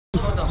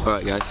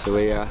Alright guys, so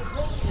we are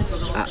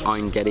at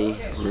Ein-Gedi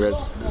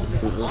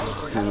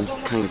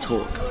can't even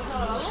talk.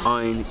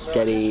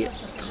 Ein-Gedi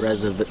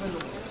Reserve.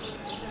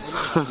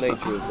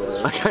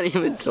 I can't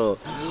even talk.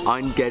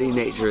 Ein-Gedi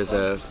Nature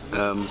Reserve.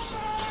 I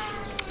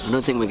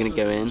don't think we're gonna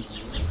go in,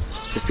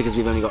 just because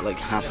we've only got like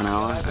half an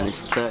hour and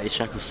it's 30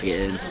 shekels to get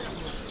in.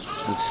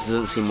 It just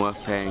doesn't seem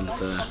worth paying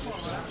for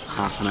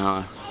half an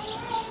hour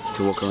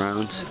to walk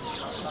around.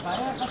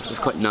 This is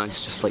quite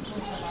nice, just like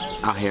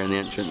out here in the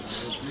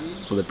entrance,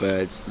 all the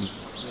birds,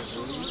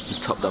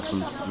 and topped up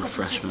on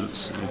refreshments.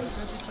 So.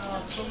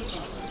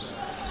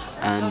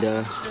 And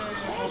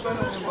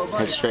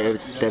head straight over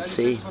to the Dead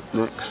Sea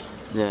next.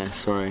 Yeah,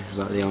 sorry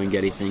about the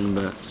Ein-Gedi thing,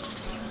 but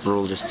we're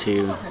all just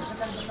too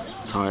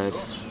tired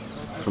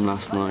from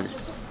last night.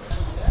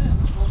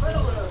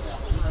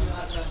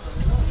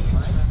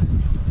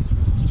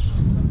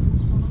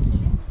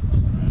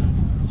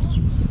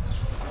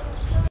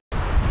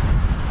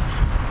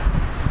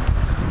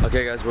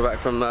 Okay guys, we're back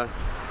from the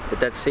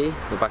Dead Sea.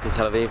 We're back in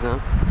Tel Aviv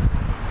now.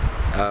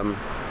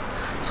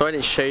 So I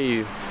didn't show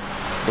you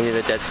any of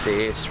the Dead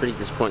Sea. It's really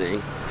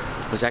disappointing.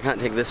 Obviously I can't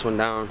take this one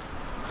down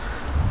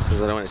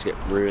because I don't want it to get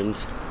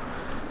ruined.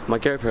 My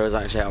GoPro is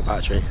actually out of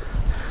battery,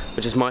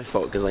 which is my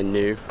fault because I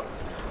knew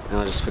and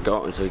I just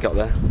forgot until we got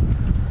there.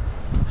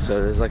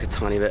 So there's like a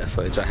tiny bit of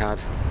footage I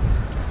had.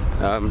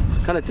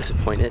 Kind of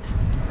disappointed.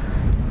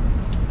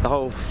 The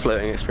whole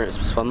floating experience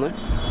was fun though.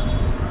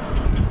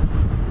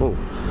 Ooh.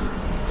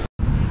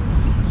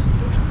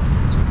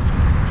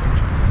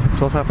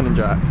 So what's happening,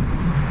 Jack?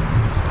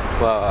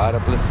 Well, I had a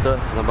blister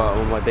on the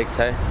bottom of my big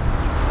toe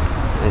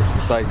and it's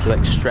decided to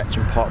like stretch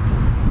and pop,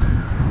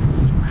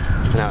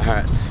 and now it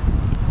hurts. It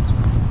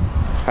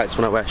hurts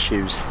when I wear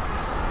shoes.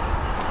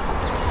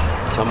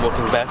 So I'm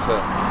walking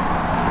barefoot.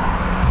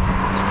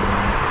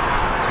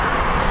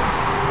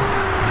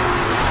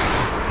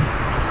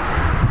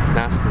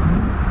 Nasty.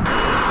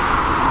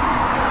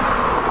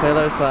 Say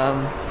hello,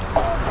 Sam.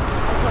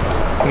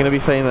 You're gonna be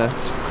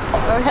famous.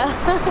 Oh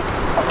yeah.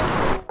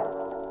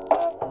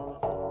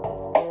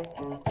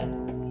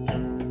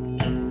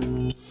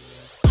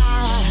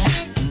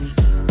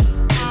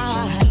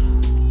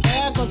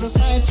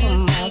 Aside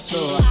from my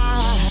soul,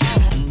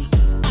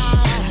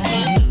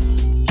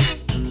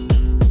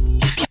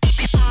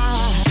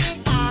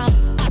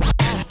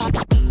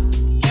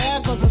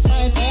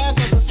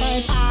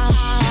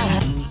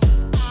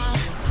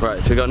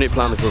 Right, so we got a new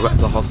plan before we go back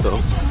to the hostel.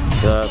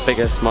 The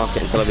biggest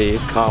market in Tel Aviv,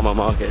 Karma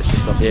Market, is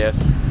just up here.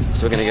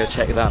 So we're gonna go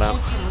check that out.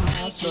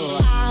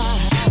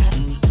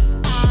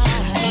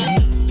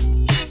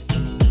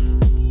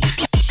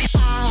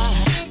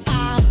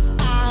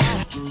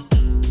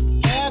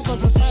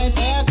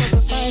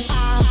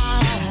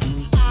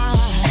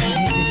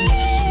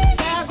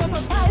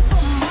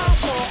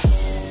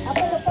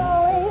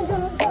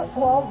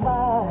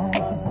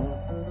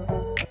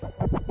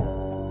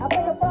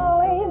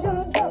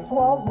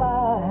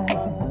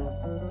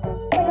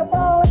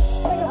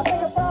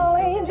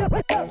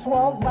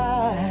 walk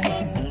by.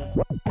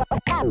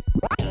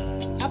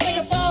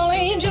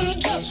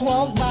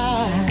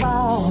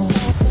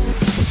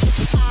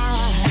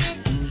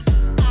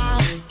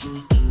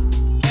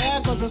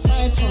 There goes a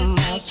sight from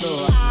my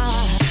soul.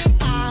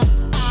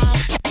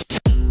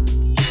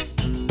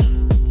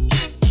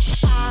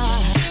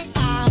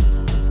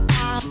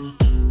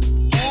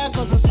 There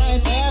goes a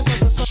sight, there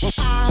goes a sight.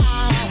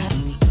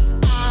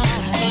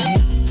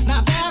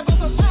 Now there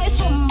goes a sight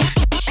from my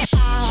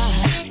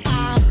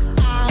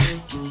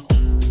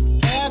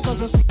there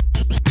goes a sight.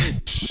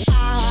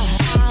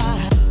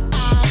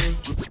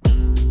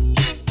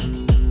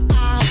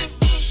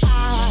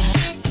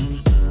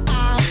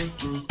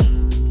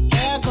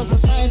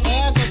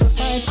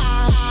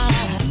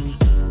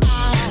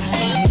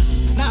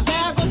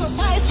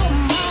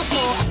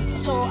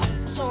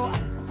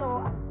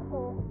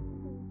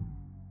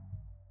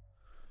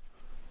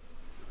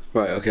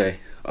 Right, okay,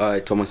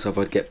 I told myself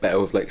I'd get better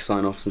with like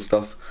sign-offs and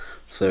stuff,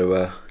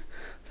 so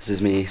this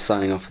is me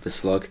signing off for this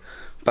vlog.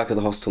 Back at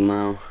the hostel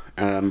now.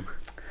 I'm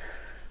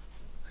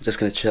just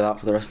going to chill out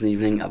for the rest of the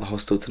evening at the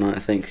hostel tonight, I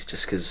think,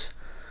 just because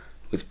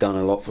we've done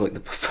a lot for like the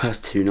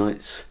first 2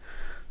 nights.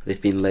 They've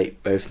been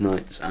late both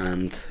nights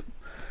and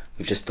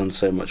we've just done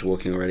so much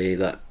walking already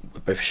that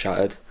we're both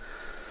shattered.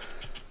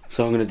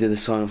 So I'm going to do the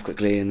sign-off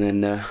quickly, and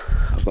then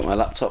I've got my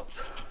laptop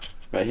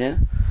right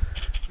here.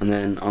 And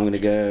then I'm going to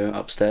go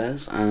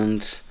upstairs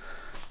and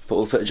put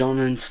all the footage on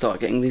and start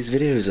getting these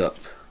videos up.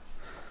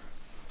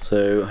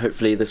 So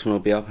hopefully this one will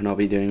be up and I'll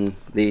be doing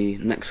the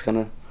next kind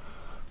of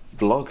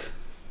vlog,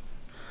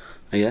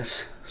 I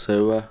guess.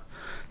 So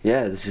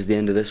yeah, this is the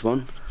end of this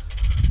one.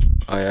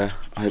 I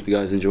hope you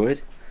guys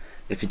enjoyed.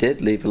 If you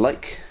did, leave a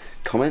like,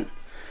 comment,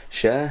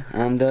 share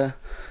and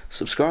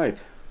subscribe.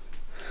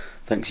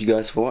 Thanks you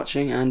guys for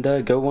watching, and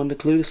go wander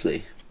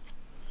cluelessly.